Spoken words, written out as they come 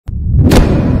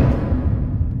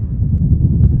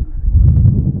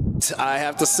I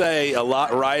have to say, a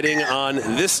lot riding on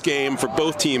this game for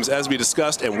both teams, as we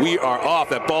discussed, and we are off.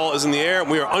 That ball is in the air, and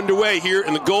we are underway here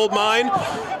in the gold mine.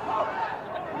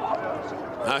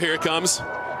 Now here it comes.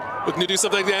 Looking to do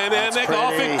something, and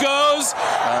off it goes.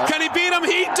 Can he beat him?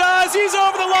 He does. He's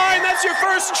over the line. That's your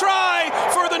first try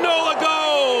for the NOLA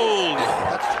Gold.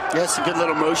 Yes, a good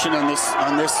little motion on this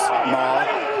maul.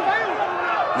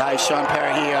 Nice, Sean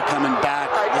Perry here coming back.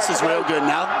 This is real good.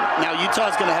 Now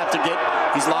Utah's going to have to get.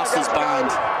 He's lost his bond.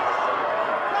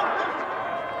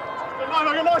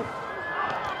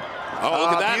 Oh,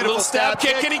 look at that little stab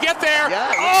kick. Can he get there?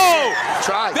 Yeah,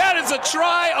 try. That is a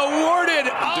try awarded.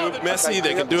 Oh, Messi,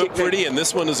 they can do it pretty, and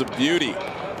this one is a beauty.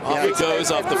 Off it goes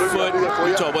off the foot.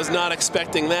 Utah was not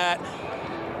expecting that.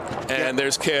 And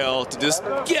there's Kale to just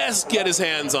get his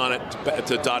hands on it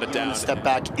to dot it down. Step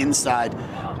back inside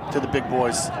to the big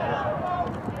boys.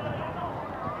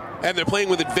 And they're playing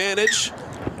with advantage.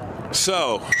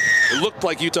 So it looked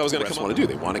like Utah was going to want to do.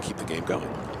 They want to keep the game going.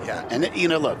 Yeah, and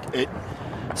look,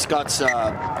 Scott's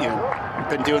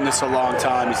been doing this a long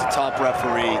time. He's a top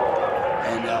referee,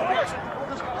 and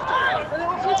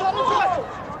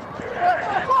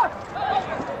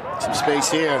some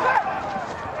space here.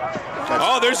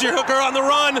 Oh, there's your hooker on the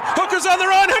run. Hooker's on the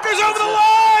run. Hooker's over the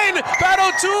line. Pat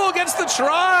O'Toole gets the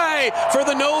try for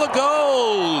the NOLA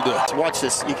Gold. Watch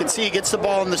this. You can see he gets the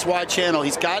ball in this wide channel.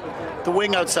 He's got the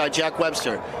wing outside, Jack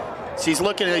Webster. So he's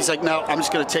looking at it. He's like, no, I'm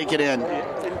just going to take it in.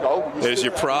 There's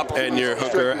your prop and your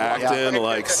hooker acting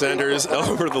like centers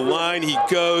over the line. He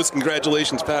goes.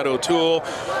 Congratulations, Pat O'Toole.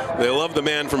 They love the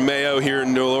man from Mayo here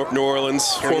in New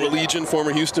Orleans. Former Legion,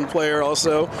 former Houston player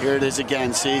also. Here it is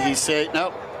again. See, he's saying,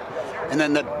 no. And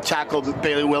then the tackle,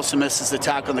 Bailey Wilson misses the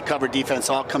tackle on the cover defense.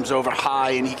 All comes over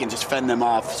high, and he can just fend them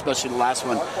off, especially the last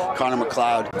one, Connor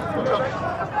McLeod.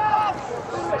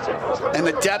 And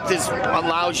the depth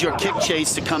allows your kick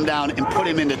chase to come down and put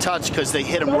him into touch because they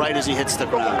hit him right as he hits the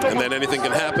ground. And then anything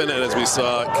can happen, and as we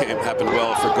saw, it happened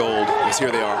well for Gold. Because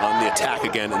here they are on the attack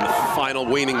again in the final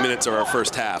waning minutes of our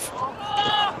first half.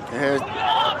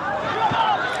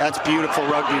 That's beautiful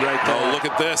rugby right there. Oh, look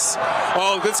at this.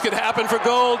 Oh, this could happen for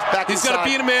Gold. He's got to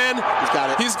beat a man. He's got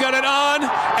it. He's got it on,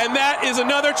 and that is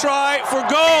another try for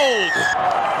Gold.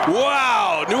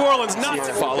 Wow, New Orleans not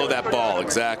to follow that ball,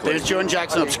 exactly. There's Jordan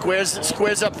Jackson up, squares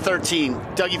up 13.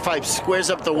 Dougie Fife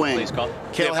squares up the wing.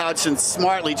 Cale Hodgson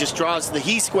smartly just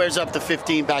he squares up the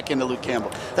 15 back into Luke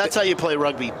Campbell. That's how you play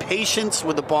rugby. Patience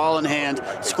with the ball in hand,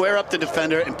 square up the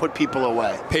defender, and put people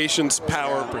away. Patience,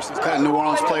 power, persistence. Got a New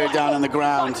Orleans player down on the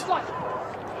ground. It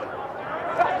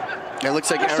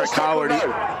looks like Eric Howard,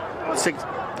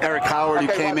 who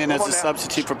came in as a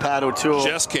substitute for Pat O'Toole.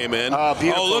 Just came in. Oh,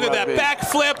 look at that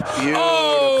backflip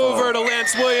over to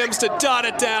Lance Williams to dot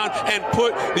it down and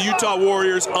put the Utah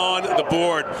Warriors on the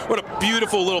board. What a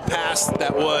beautiful little pass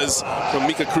that was from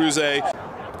Mika Cruze.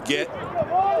 Get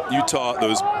Utah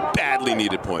those badly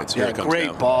needed points. Here it comes great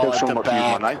now. Ball at the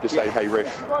back. To say, hey, ref,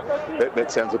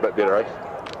 that sounds a bit better, eh?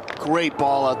 Great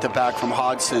ball out the back from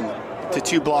Hodgson to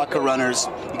two blocker runners.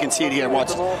 You can see it here. Watch.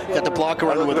 Got the blocker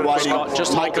runner with Whiting.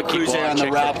 Just Micah Cruze on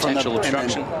the wrap from the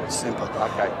obstruction. Simple.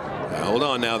 Okay. Hold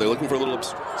on now. They're looking for a little.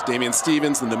 Damian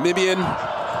Stevens, the Namibian.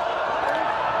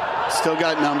 Still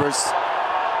got numbers.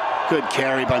 Good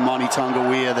carry by Monty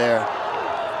Tongawiya there.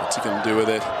 What's he going to do with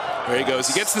it? There he goes.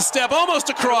 He gets the step almost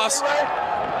across.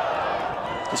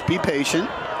 Just be patient.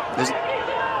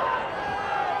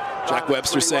 Jack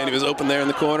Webster saying he was open there in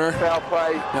the corner. Foul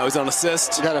play. Now he's on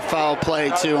assist. He got a foul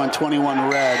play, too, on 21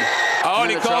 red. Oh, and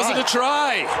he calls it a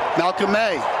try. Malcolm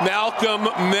May. Malcolm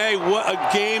May, what a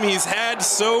game he's had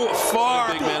so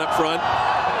far. Big man up front.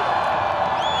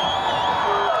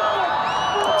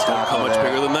 It's going to come much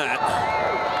bigger than that.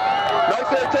 No,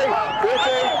 13.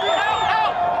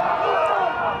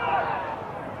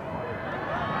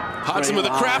 Hodgson with a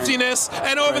craftiness,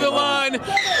 and over the line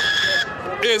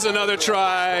is another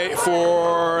try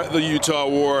for the Utah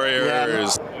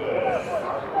Warriors.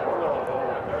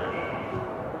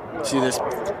 See this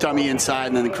dummy inside,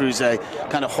 and then the Cruze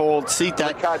kind of sit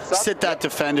that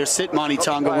defender, sit Monty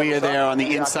Tongawiya there on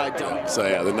the inside. So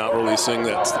yeah, they're not releasing.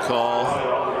 That's the call.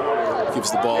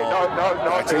 Gives the ball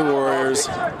back to the Warriors.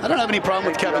 I don't have any problem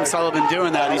with Kevin Sullivan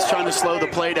doing that. He's trying to slow the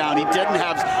play down. He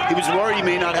was worried he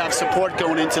may not have support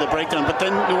going into the breakdown, but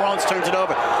then New Orleans turns it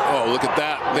over. Oh, look at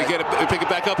that. They pick it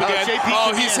back up again.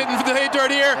 He's hitting for the hay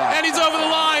dirt here, and he's over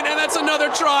the line, and that's another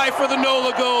try for the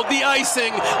NOLA Gold. The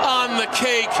icing on the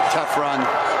cake. Tough run.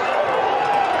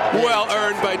 Well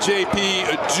earned by JP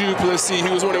Duplessis. He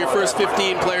was one of your first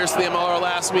 15 players to the MLR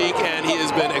last week, and he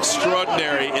has been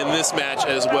extraordinary in this match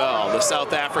as well. The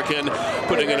South African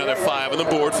putting another 5 on the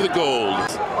board for the gold.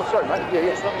 Oh, sorry,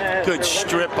 mate. Good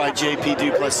strip by JP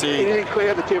Duplessis. Anything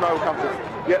clear, the team will come through.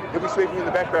 Yep, he'll be sweeping in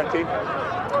the background, team.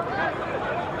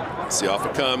 See, off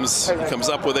it comes. He comes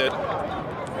up with it.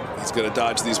 He's going to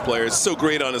dodge these players. So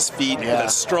great on his feet with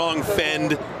that strong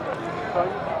fend.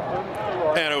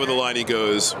 And over the line he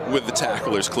goes with the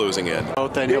tacklers closing in. Oh,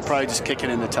 then he'll probably just kick it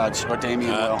in the touch, or Damien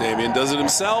will. Damien does it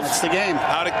himself. That's the game.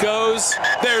 Out it goes.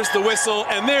 There's the whistle,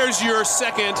 and there's your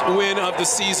second win of the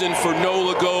season for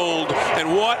NOLA Gold.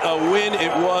 And what a win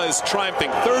it was,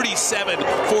 triumphing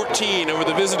 37-14 over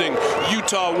the visiting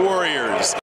Utah Warriors.